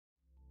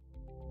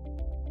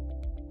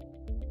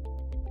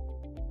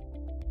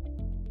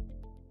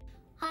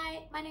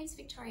Hi, my name's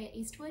Victoria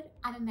Eastwood.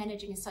 I'm a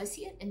Managing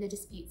Associate in the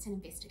Disputes and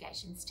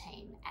Investigations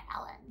team at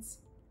Allens.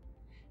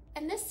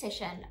 In this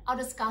session, I'll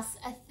discuss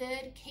a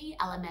third key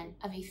element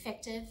of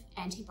effective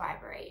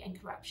anti-bribery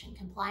and corruption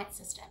compliance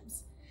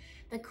systems,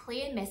 the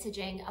clear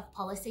messaging of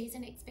policies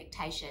and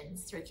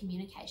expectations through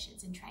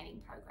communications and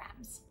training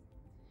programs.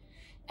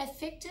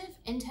 Effective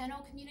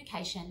internal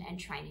communication and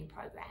training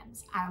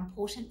programs are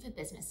important for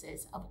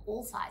businesses of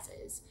all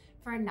sizes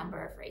for a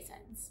number of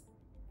reasons.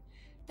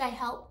 They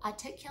help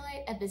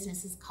articulate a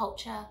business's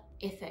culture,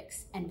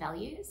 ethics, and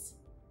values.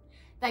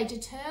 They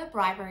deter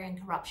bribery and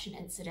corruption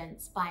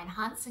incidents by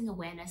enhancing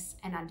awareness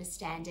and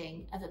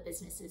understanding of a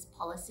business's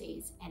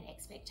policies and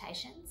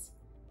expectations.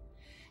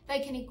 They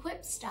can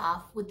equip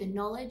staff with the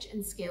knowledge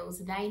and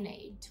skills they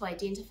need to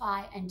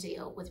identify and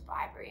deal with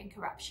bribery and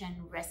corruption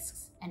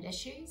risks and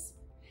issues.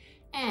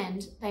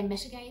 And they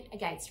mitigate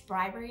against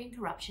bribery and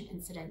corruption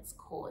incidents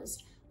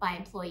caused by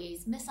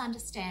employees'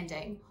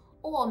 misunderstanding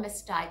or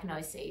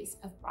misdiagnoses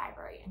of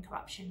bribery and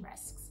corruption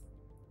risks.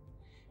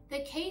 The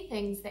key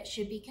things that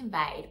should be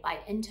conveyed by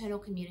internal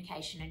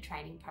communication and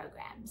training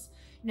programs,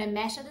 no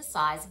matter the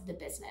size of the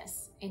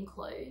business,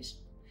 include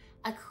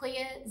a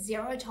clear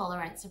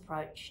zero-tolerance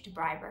approach to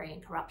bribery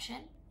and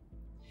corruption,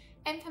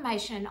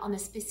 information on the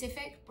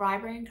specific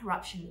bribery and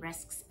corruption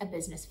risks a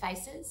business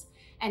faces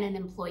and an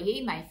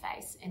employee may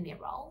face in their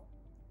role,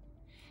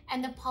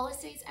 and the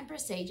policies and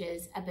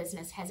procedures a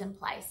business has in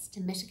place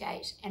to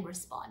mitigate and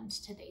respond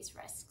to these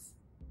risks.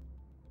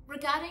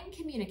 Regarding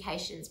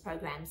communications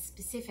programs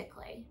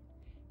specifically,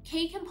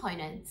 key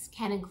components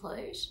can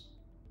include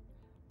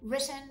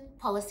written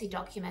policy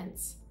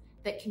documents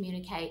that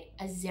communicate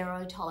a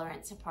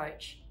zero-tolerance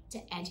approach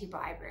to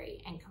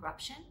anti-bribery and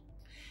corruption,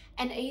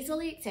 an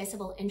easily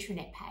accessible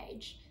intranet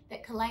page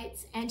that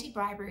collates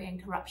anti-bribery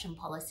and corruption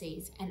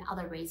policies and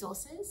other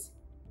resources,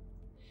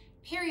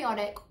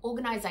 periodic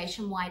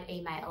organisation-wide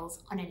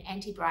emails on an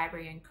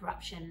anti-bribery and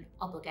corruption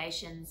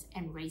obligations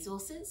and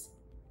resources,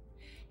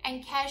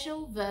 and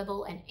casual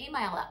verbal and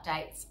email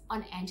updates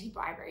on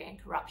anti-bribery and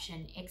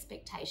corruption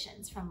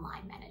expectations from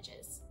line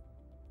managers.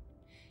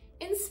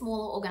 In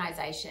smaller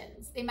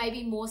organisations, there may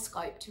be more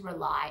scope to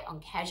rely on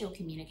casual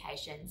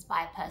communications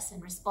by a person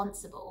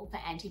responsible for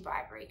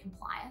anti-bribery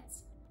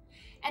compliance,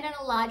 and in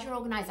a larger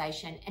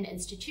organisation, an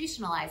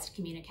institutionalised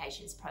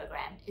communications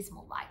program is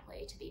more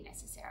likely to be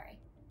necessary.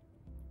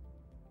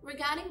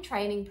 Regarding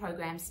training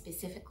programs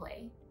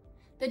specifically,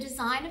 the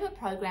design of a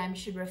program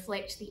should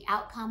reflect the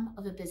outcome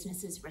of a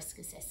business's risk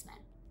assessment.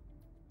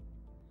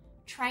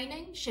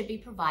 Training should be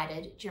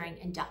provided during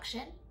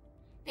induction,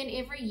 then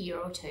every year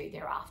or two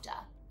thereafter,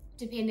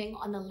 depending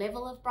on the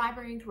level of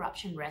bribery and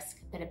corruption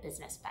risk that a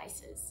business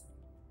faces.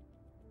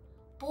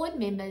 Board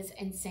members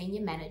and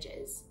senior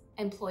managers,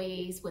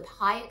 employees with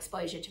high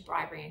exposure to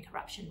bribery and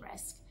corruption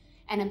risk,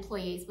 and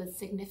employees with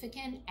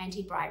significant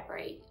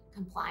anti-bribery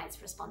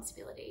compliance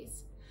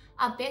responsibilities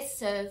are best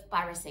served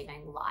by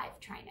receiving live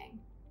training.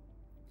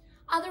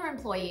 Other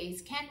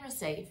employees can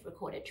receive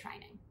recorded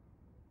training.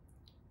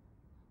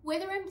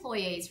 Whether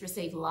employees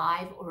receive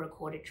live or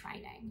recorded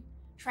training,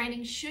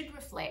 training should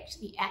reflect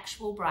the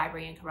actual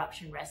bribery and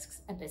corruption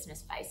risks a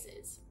business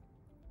faces,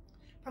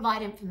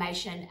 provide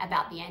information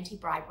about the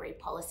anti-bribery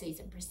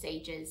policies and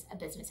procedures a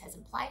business has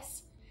in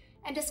place,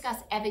 and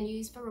discuss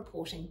avenues for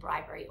reporting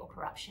bribery or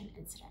corruption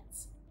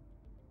incidents.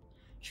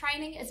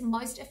 Training is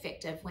most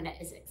effective when it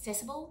is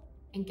accessible,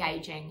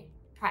 engaging,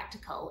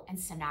 practical, and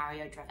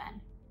scenario-driven.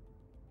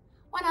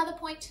 One other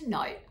point to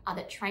note are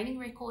that training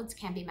records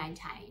can be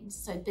maintained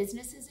so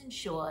businesses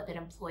ensure that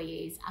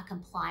employees are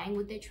complying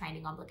with their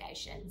training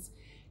obligations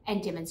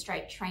and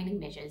demonstrate training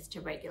measures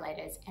to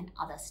regulators and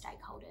other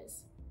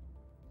stakeholders.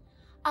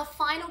 Our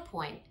final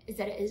point is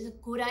that it is a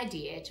good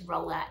idea to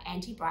roll out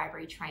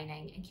anti-bribery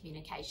training and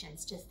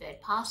communications to third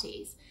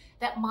parties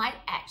that might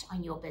act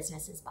on your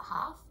business's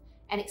behalf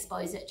and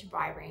expose it to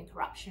bribery and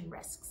corruption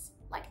risks,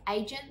 like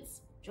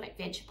agents, joint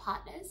venture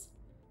partners.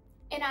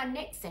 In our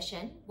next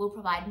session, we'll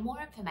provide more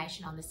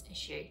information on this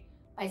issue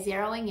by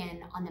zeroing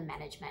in on the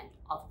management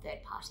of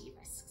third-party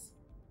risks.